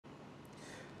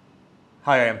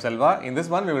Hi, I am Selva. In this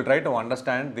one, we will try to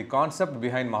understand the concept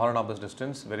behind Mahalanobis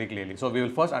distance very clearly. So, we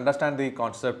will first understand the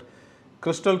concept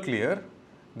crystal clear,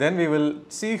 then we will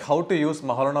see how to use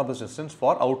Mahalanobis distance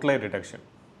for outlier detection.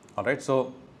 Alright,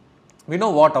 so we know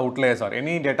what outliers are.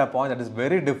 Any data point that is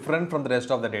very different from the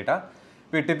rest of the data,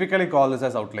 we typically call this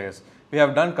as outliers. We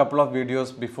have done a couple of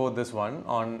videos before this one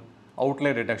on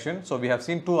outlier detection. So, we have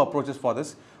seen two approaches for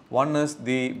this. One is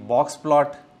the box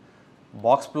plot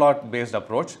based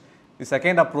approach. The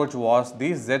second approach was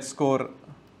the z-score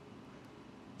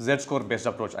based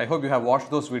approach. I hope you have watched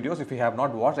those videos. If you have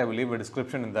not watched, I will leave a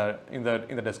description in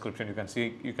the description. You can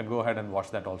see, you can go ahead and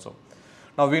watch that also.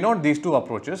 Now we know these two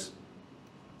approaches,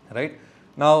 right?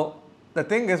 Now the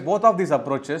thing is, both of these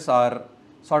approaches are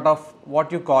sort of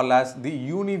what you call as the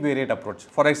univariate approach.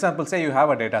 For example, say you have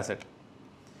a data set.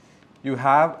 You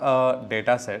have a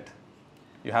data set.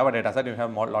 You have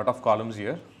a lot of columns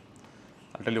here.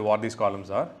 I'll tell you what these columns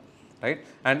are. Right?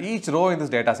 And each row in this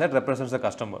data set represents the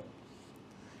customer.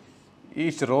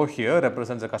 Each row here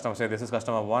represents the customer. Say this is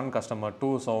customer 1, customer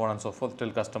 2, so on and so forth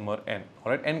till customer n.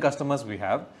 Alright, n customers we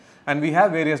have, and we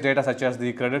have various data such as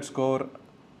the credit score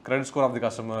of the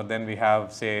customer. Then we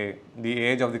have, say, the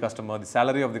age of the customer, the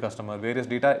salary of the customer, various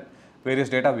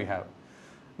data we have.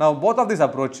 Now both of these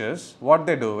approaches, what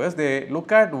they do is they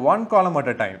look at one column at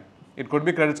a time. It could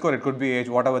be credit score, it could be age,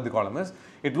 whatever the column is.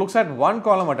 It looks at one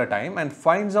column at a time and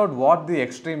finds out what the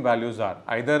extreme values are,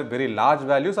 either very large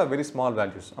values or very small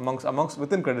values amongst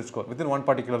within credit score, within one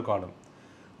particular column.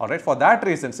 Alright, for that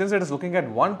reason, since it is looking at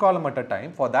one column at a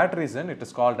time, for that reason it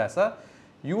is called as a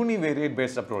univariate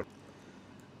based approach.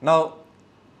 Now,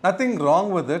 nothing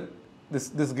wrong with it.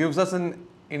 This gives us an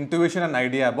intuition and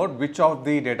idea about which of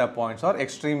the data points are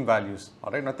extreme values.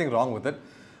 Alright, nothing wrong with it.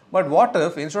 But what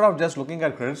if instead of just looking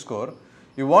at credit score,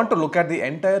 you want to look at the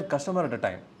entire customer at a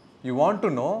time? You want to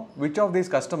know which of these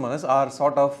customers are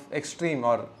sort of extreme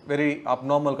or very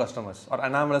abnormal customers or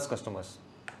anomalous customers.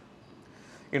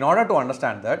 In order to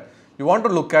understand that, you want to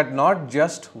look at not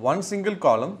just one single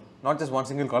column,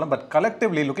 but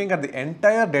collectively looking at the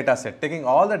entire data set, taking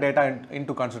all the data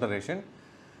into consideration,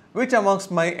 which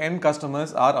amongst my n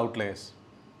customers are outliers.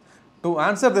 To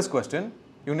answer this question,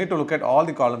 you need to look at all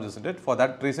the columns, isn't it? For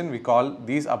that reason, we call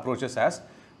these approaches as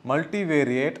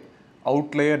multivariate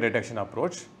outlier detection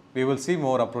approach. We will see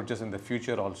more approaches in the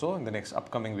future also in the next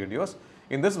upcoming videos.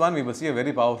 In this one, we will see a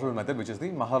very powerful method, which is the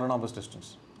Mahalanobis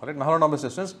distance. Alright, Mahalanobis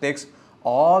distance takes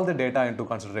all the data into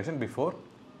consideration before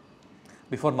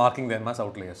marking them as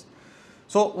outliers.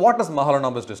 So, what is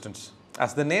Mahalanobis distance?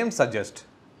 As the name suggests,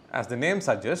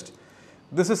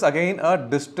 this is again a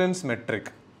distance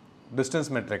metric.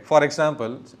 For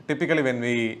example,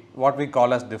 typically what we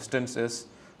call as distance is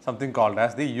something called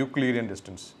as the Euclidean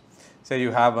distance. Say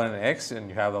you have an x and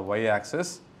you have a y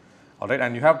axis, alright,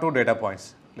 and you have two data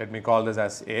points. Let me call this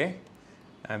as A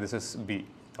and this is B,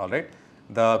 alright.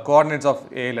 The coordinates of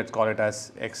A, let's call it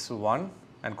as x1,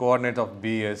 and coordinates of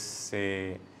B is,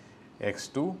 say,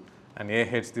 x2, and A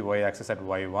hits the y axis at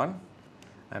y1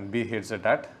 and B hits it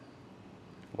at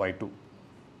y2.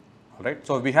 Alright,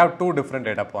 so we have two different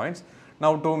data points.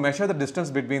 Now to measure the distance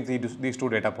between these two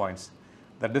data points,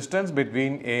 the distance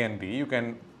between A and B, you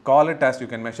can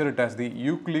measure it as the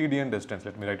Euclidean distance.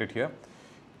 Let me write it here.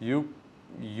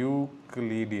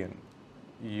 Euclidean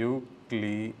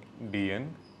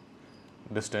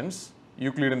distance.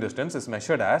 Euclidean distance is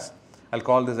measured as, I'll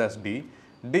call this as D.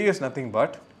 D is nothing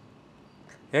but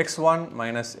x1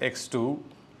 minus x2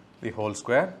 the whole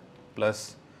square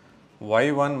plus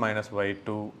y1 minus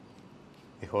y2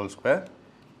 the whole square,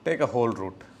 take a whole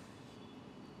root.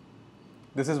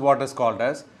 This is what is called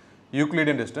as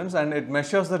Euclidean distance, and it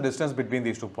measures the distance between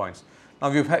these 2 points.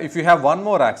 Now, if you have one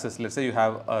more axis, let's say you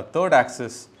have a third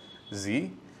axis z,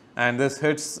 and this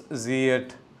hits z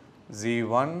at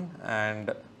z1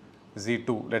 and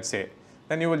z2, let's say,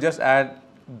 then you will just add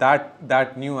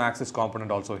that new axis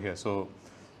component also here. So,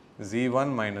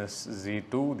 z1 minus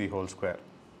z2 the whole square,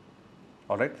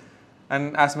 alright.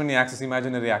 And as many axes,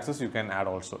 imaginary axes, you can add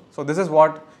also. So, this is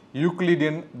what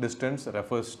Euclidean distance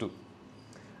refers to.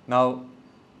 Now,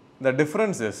 the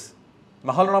difference is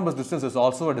Mahalanobis distance is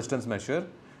also a distance measure,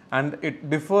 and it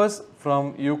differs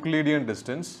from Euclidean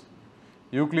distance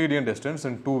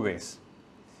in two ways.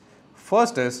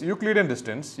 First is Euclidean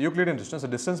distance, a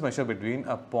distance measure between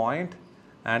a point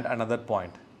and another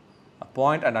point,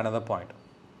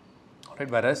 alright,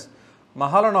 whereas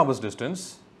Mahalanobis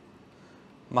distance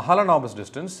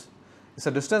is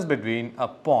a distance between a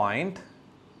point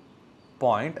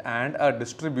and a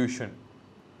distribution.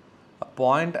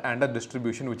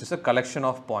 Which is a collection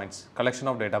of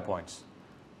data points.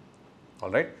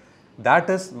 Alright, that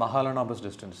is Mahalanobis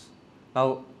distance.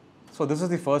 Now, so this is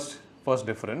the first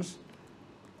difference.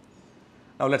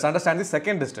 Now, let's understand the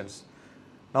second distance.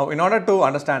 Now, in order to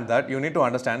understand that, you need to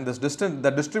understand this distance, the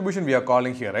distribution we are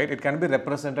calling here, right? It can be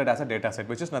represented as a data set,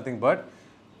 which is nothing but,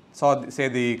 so say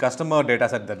the customer data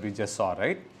set that we just saw,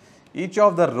 right? Each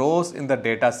of the rows in the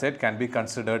data set can be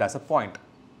considered as a point.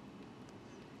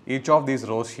 Each of these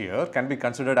rows here can be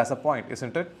considered as a point,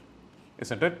 isn't it?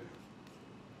 Isn't it?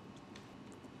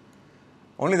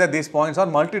 Only that these points are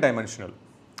multidimensional,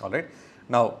 all right?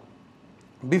 Now,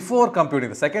 before computing,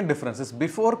 the second difference is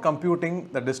before computing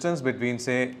the distance between,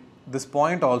 say, this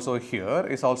point also here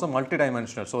is also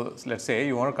multidimensional. So, let's say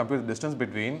you want to compute the distance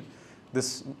between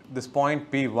this point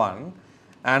P1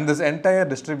 and this entire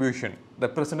distribution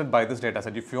represented by this data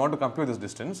set. If you want to compute this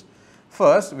distance,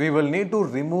 first we will need to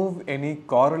remove any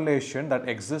correlation that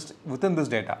exists within this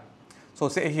data. So,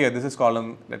 say here this is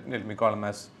column, let me call them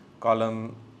as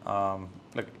column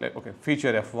okay,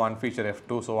 feature F1, feature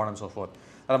F2, so on and so forth.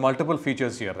 There are multiple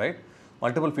features here, right?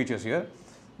 Multiple features here.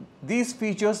 These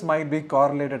features might be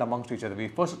correlated amongst each other. We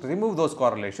first remove those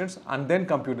correlations and then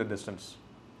compute the distance.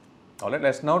 All right,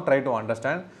 let's now try to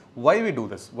understand why we do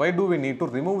this. Why do we need to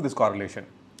remove this correlation?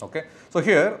 Okay, so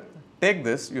here, take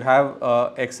this, you have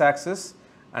a x-axis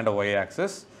and a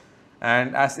y-axis,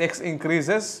 and as x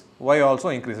increases, y also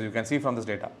increases. You can see from this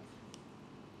data,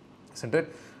 isn't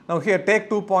it? Now here, take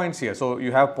 2 points here. So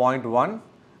you have point 1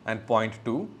 and point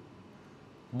 2.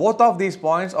 Both of these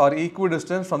points are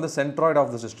equidistant from the centroid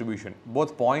of this distribution.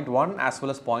 Both point 1 as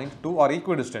well as point 2 are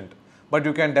equidistant. But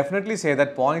you can definitely say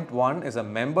that point 1 is a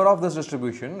member of this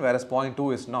distribution, whereas point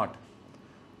 2 is not.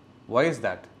 Why is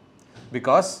that?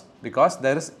 Because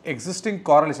there is existing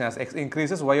correlation. As x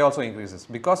increases, y also increases.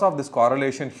 Because of this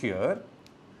correlation here,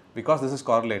 because this is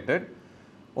correlated,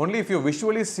 only if you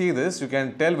visually see this, you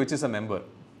can tell which is a member.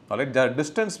 Alright, the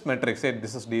distance metric, say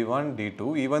this is d1,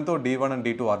 d2, even though d1 and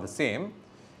d2 are the same,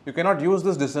 you cannot use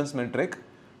this distance metric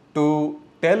to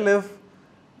tell if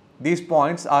these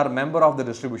points are a member of the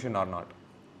distribution or not.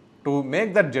 To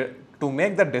make that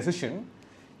decision,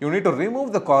 you need to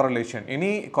remove the correlation.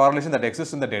 Any correlation that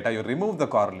exists in the data, you remove the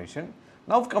correlation.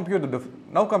 Now compute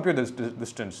this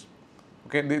distance.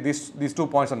 Okay, these 2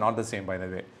 points are not the same, by the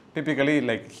way. Typically,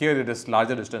 like here it is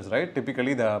larger distance, right?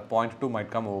 Typically, the point 2 might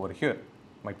come over here,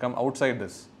 might come outside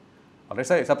this. Alright,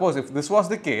 so suppose if this was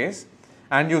the case,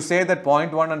 and you say that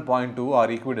point 1 and point 2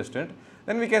 are equidistant,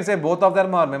 then we can say both of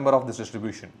them are member of this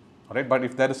distribution. Alright, but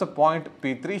if there is a point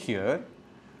P3 here,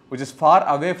 which is far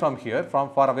away from here,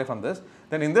 far away from this,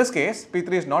 then in this case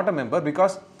P3 is not a member,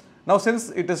 because now since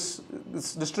it is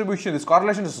this distribution, this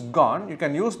correlation is gone, you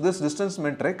can use this distance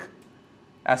metric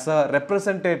as a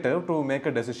representative to make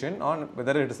a decision on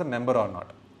whether it is a member or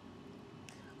not.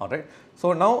 Alright,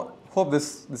 so now hope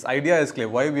this idea is clear.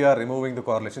 Why we are removing the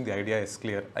correlation, the idea is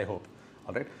clear, I hope.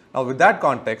 Alright, now with that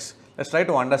context, let's try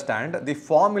to understand the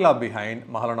formula behind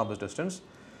Mahalanobis distance.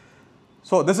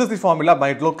 So this is the formula,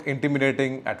 might look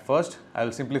intimidating at first. I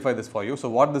will simplify this for you. So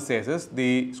what this says is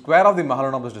the square of the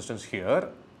Mahalanobis distance here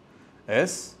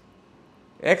is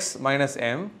x minus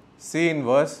m C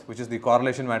inverse, which is the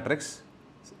correlation matrix.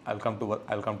 I'll come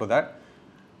to that.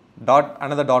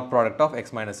 Another dot product of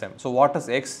x minus m. So what is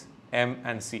x, m,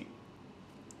 and c?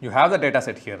 You have the data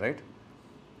set here, right?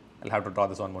 I'll have to draw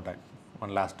this one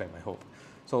last time, I hope.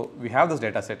 So we have this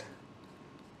data set.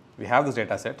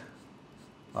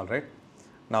 All right.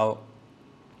 Now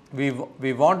we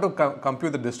want to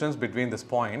compute the distance between this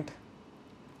point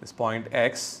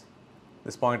x,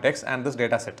 and this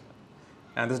data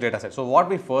set. So what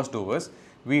we first do is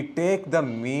we take the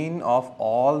mean of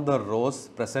all the rows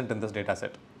present in this data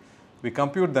set. We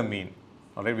compute the mean.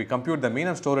 All right. We compute the mean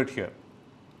and store it here.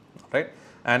 All right.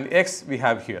 And x we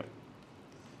have here.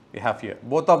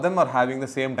 Both of them are having the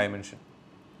same dimension,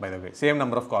 by the way, same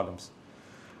number of columns.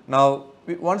 Now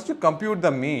once you compute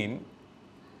the mean,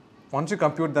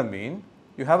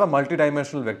 you have a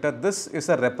multidimensional vector. This is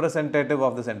a representative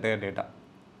of this entire data.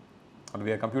 And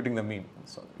we are computing the mean.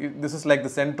 So this is like the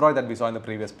centroid that we saw in the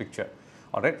previous picture.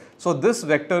 All right. So this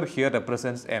vector here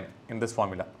represents m in this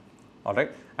formula. All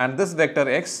right. And this vector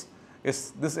x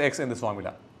is this x in this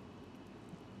formula.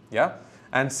 Yeah.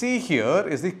 And C here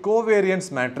is the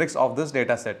covariance matrix of this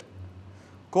data set.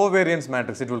 Covariance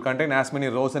matrix, it will contain as many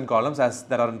rows and columns as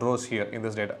there are rows here in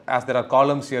this data, as there are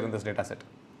columns here in this data set.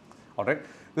 Alright.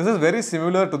 This is very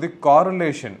similar to the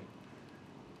correlation.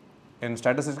 In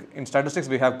statistics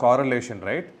we have correlation,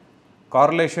 right?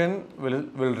 Correlation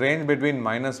will range between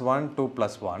 -1 to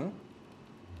 +1.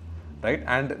 Right,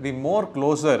 and the more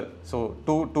closer, so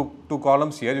two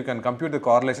columns here, you can compute the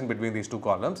correlation between these two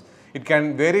columns. It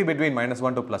can vary between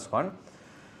 -1 to +1.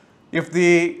 If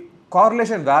the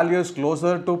correlation value is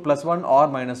closer to +1 or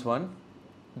 -1,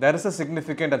 there is a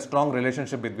significant and strong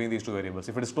relationship between these two variables.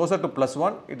 If it is closer to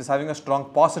 +1, it is having a strong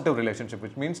positive relationship,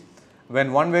 which means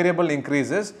when one variable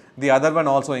increases, the other one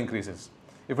also increases.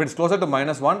 If it is closer to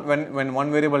 -1, when one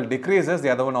variable decreases, the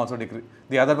other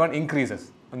one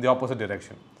increases in the opposite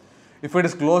direction. If it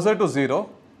is closer to 0,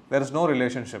 there is no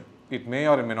relationship. It may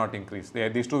or it may not increase.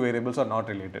 These two variables are not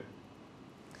related.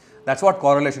 That's what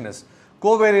correlation is.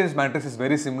 Covariance matrix is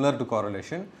very similar to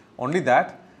correlation, only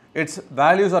that its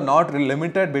values are not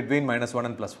limited between -1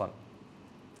 and +1.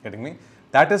 Getting me?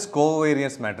 That is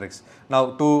covariance matrix. Now,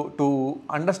 to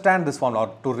understand this formula,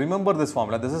 or to remember this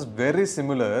formula, this is very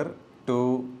similar to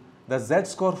the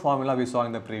z-score formula we saw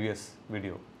in the previous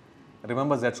video.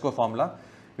 Remember z-score formula?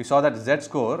 We saw that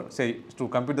z-score, say to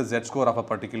compute the z-score of a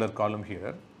particular column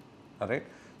here, alright,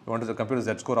 you want to compute the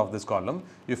z-score of this column,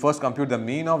 you first compute the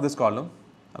mean of this column.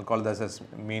 I'll call this as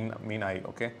mean I,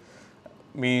 okay,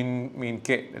 mean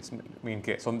k, it's mean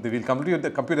k. So, we will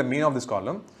compute the mean of this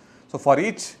column. So, for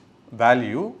each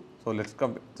value, so let's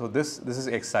so this is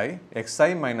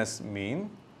xi minus mean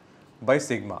by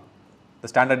sigma, the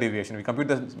standard deviation. We compute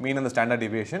the mean and the standard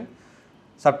deviation,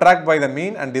 subtract by the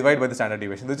mean and divide by the standard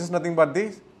deviation. This is nothing but the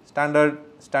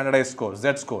standardized score,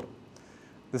 z score.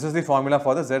 This is the formula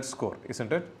for the z score,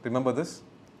 isn't it? Remember this?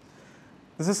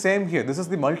 This is same here. This is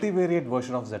the multivariate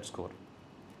version of z score.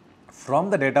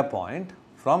 From the data point,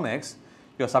 from x,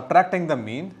 you are subtracting the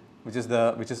mean, which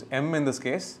is m in this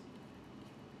case,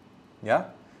 yeah,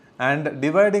 and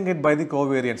dividing it by the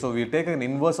covariance. So, we will take an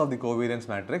inverse of the covariance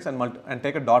matrix and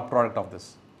take a dot product of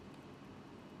this.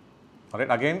 Alright,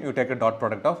 again you take a dot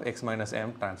product of x minus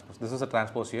m transpose. This is a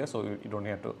transpose here, so you don't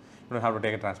have to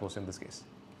take a transpose in this case.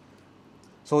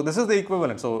 So, this is the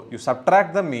equivalent. So, you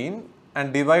subtract the mean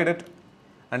and divide it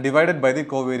by the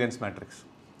covariance matrix.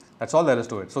 That's all there is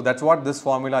to it. So, that's what this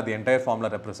formula, the entire formula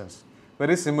represents.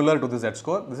 Very similar to the z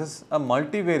score. This is a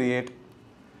multivariate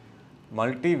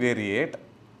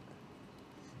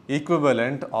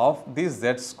equivalent of the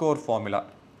z score formula.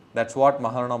 That's what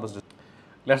Mahalanobis distance.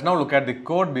 Let's now look at the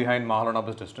code behind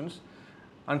Mahalanobis distance.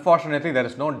 Unfortunately, there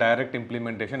is no direct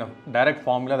implementation of direct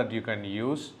formula that you can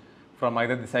use from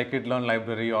either the scikit-learn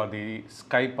library or the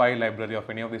SciPy library of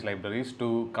any of these libraries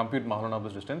to compute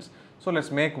Mahalanobis distance. So,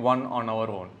 let's make one on our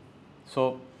own.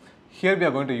 So, here we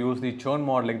are going to use the Chern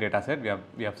modeling dataset.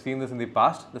 We have seen this in the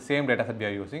past, the same dataset we are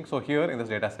using. So, here in this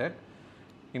dataset,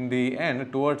 in the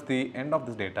end, towards the end of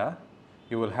this data,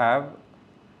 you will have,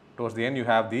 towards the end you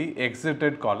have the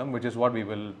exited column, which is what we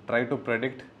will try to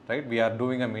predict, right? We are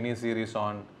doing a mini series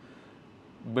on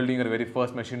building your very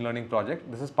first machine learning project.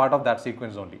 This is part of that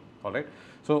sequence only, alright.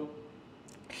 So,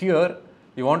 here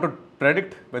you want to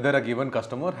predict whether a given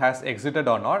customer has exited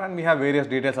or not, and we have various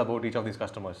details about each of these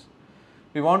customers.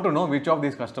 We want to know which of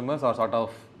these customers are sort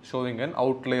of showing an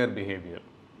outlier behavior,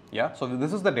 yeah. So,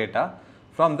 this is the data.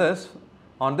 From this,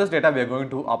 on this data we are going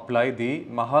to apply the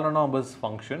Mahalanobis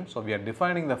function. So, we are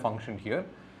defining the function here.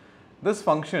 This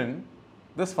function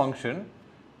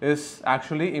is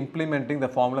actually implementing the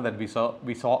formula that we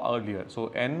saw earlier. So,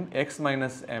 n x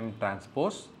minus m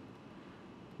transpose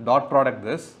dot product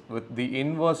this with the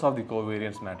inverse of the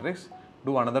covariance matrix,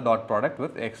 do another dot product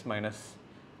with x minus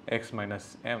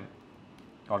m.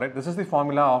 Alright, this is the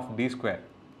formula of d square,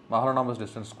 Mahalanobis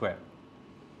distance square.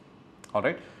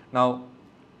 Alright, now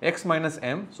x minus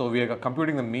m, so we are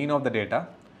computing the mean of the data.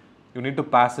 You need to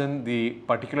pass in the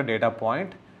particular data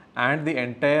point and the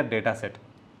entire data set.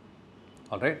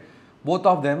 Alright, both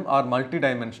of them are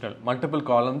multidimensional, multiple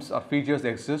columns or features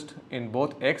exist in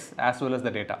both x as well as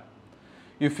the data.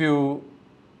 If you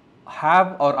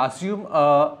have or assume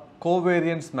a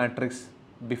covariance matrix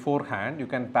beforehand, you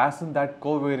can pass in that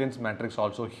covariance matrix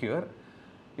also here.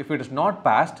 If it is not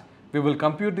passed, we will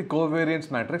compute the covariance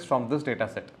matrix from this data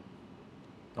set.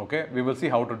 Okay, we will see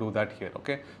how to do that here.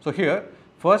 Okay, so here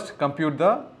first compute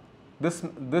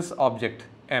this object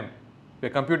m. We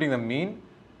are computing the mean,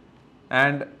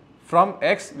 and from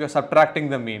x we are subtracting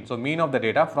the mean. So, mean of the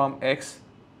data from x,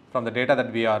 from the data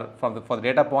that we are for the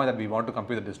data point that we want to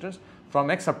compute the distance, from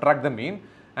x subtract the mean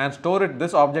and store it.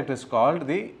 This object is called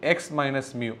the x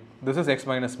minus mu. This is x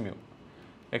minus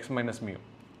mu.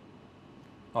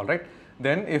 Alright.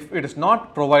 Then if it is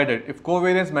not provided, if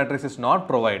covariance matrix is not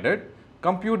provided,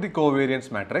 compute the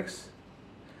covariance matrix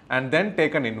and then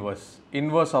take an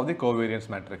inverse of the covariance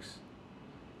matrix.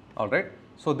 Alright.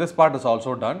 So, this part is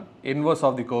also done. Inverse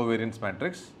of the covariance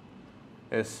matrix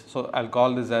is, so I will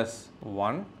call this as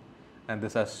 1 and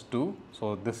this as 2.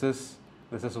 So, this is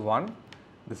 1,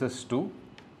 this is 2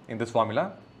 in this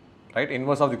formula, right.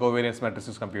 Inverse of the covariance matrix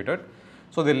is computed.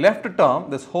 So, the left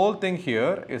term, this whole thing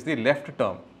here is the left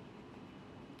term.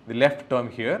 the left term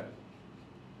here.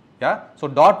 Yeah. So,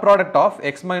 dot product of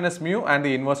x minus mu and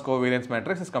the inverse covariance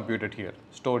matrix is computed here,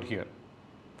 stored here.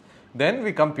 Then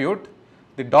we compute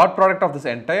the dot product of this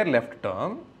entire left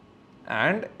term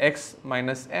and x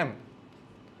minus m,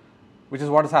 which is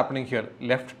what is happening here,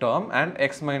 left term and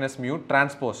x minus mu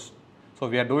transpose. So,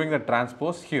 we are doing the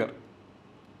transpose here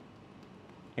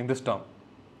in this term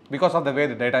because of the way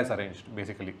the data is arranged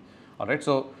basically. Alright.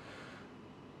 So,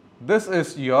 this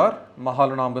is your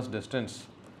Mahalanobis distance,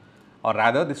 or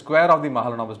rather the square of the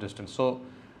Mahalanobis distance. So,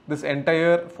 this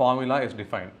entire formula is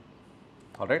defined.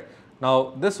 Alright.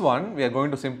 Now, this one we are going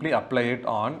to simply apply it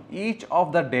on each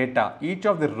of the data, each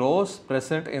of the rows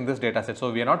present in this data set.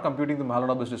 So, we are not computing the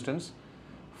Mahalanobis distance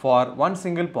for one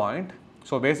single point.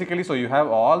 So, basically, so you have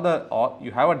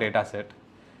you have a data set,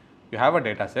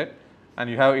 and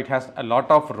it has a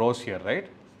lot of rows here, right.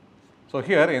 So,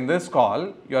 here in this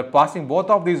call you are passing both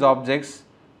of these objects.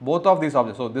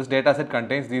 So, this data set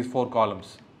contains these 4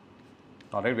 columns.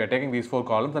 Alright, we are taking these 4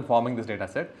 columns and forming this data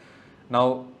set.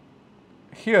 Now,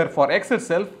 here for x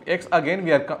itself, x again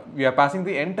we are passing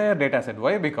the entire data set.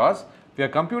 Why? Because we are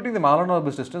computing the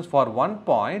Mahalanobis distance for one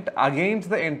point against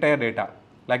the entire data.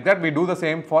 Like that we do the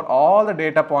same for all the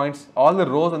data points, all the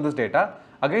rows in this data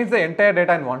against the entire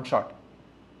data in one shot.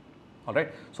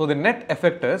 Alright. So, the net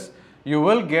effect is you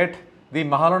will get the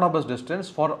Mahalanobis distance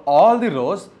for all the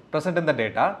rows present in the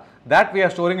data, that we are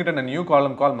storing it in a new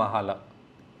column called Mahala.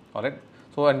 Alright.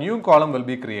 So, a new column will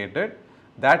be created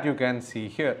that you can see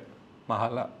here,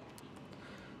 Mahala.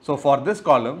 So, for this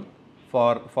column,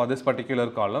 for this particular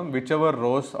column, whichever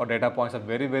rows or data points are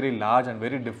very, very large and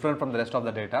very different from the rest of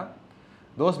the data,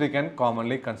 those we can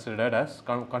commonly consider as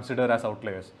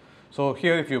outliers. So,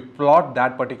 here if you plot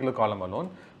that particular column alone,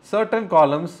 certain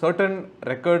columns, certain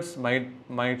records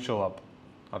might show up.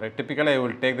 Alright. Typically, I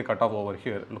will take the cutoff over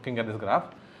here. Looking at this graph,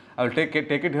 I will take it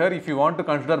here. If you want to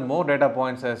consider more data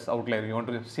points as outlier, you want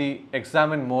to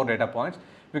examine more data points,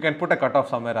 you can put a cutoff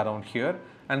somewhere around here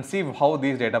and see how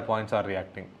these data points are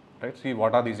reacting. Right. See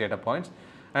what are these data points,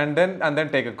 and then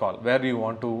take a call where you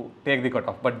want to take the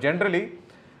cutoff. But generally,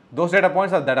 those data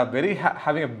points that are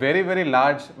having a very, very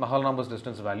large Mahalanobis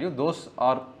distance value, those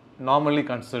are normally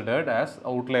considered as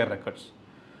outlier records.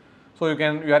 So,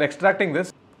 you are extracting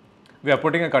this. We are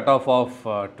putting a cutoff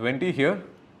of 20 here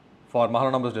for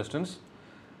Mahalanobis distance.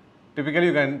 Typically,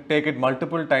 you can take it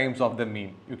multiple times of the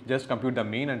mean. You just compute the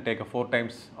mean and take a 4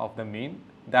 times of the mean.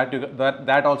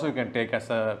 That also you can take as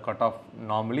a cutoff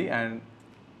normally and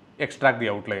extract the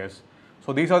outliers.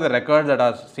 So, these are the records that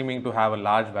are seeming to have a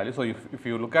large value. So, if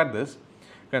you look at this,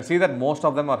 you can see that most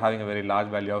of them are having a very large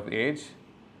value of age.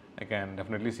 I can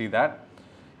definitely see that.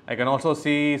 I can also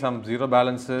see some zero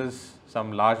balances,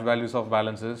 some large values of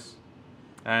balances,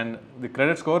 and the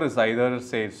credit score is either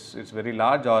say it's very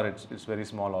large or it's very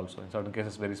small also. In certain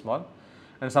cases very small,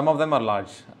 and some of them are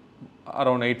large,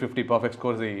 around 850 perfect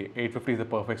score. The 850 is the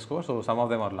perfect score, so some of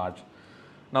them are large.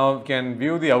 Now, you can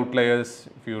view the outliers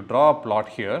if you draw a plot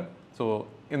here. So,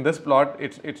 in this plot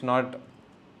it's not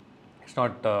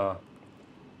the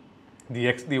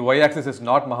y-axis is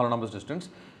not Mahalanobis distance.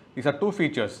 These are two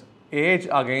features, age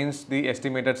against the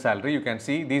estimated salary. You can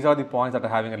see these are the points that are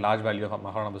having a large value of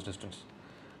Mahalanobis distance.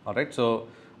 Alright. So,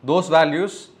 those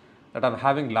values that are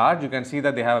having large, you can see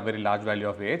that they have a very large value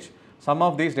of age. Some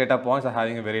of these data points are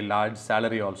having a very large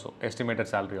salary also, estimated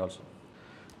salary also.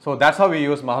 So, that is how we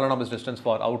use Mahalanobis distance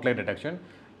for outlier detection.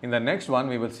 In the next one,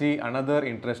 we will see another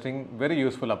interesting, very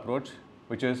useful approach,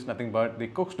 which is nothing but the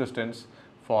Cook's distance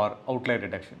for outlier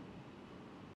detection.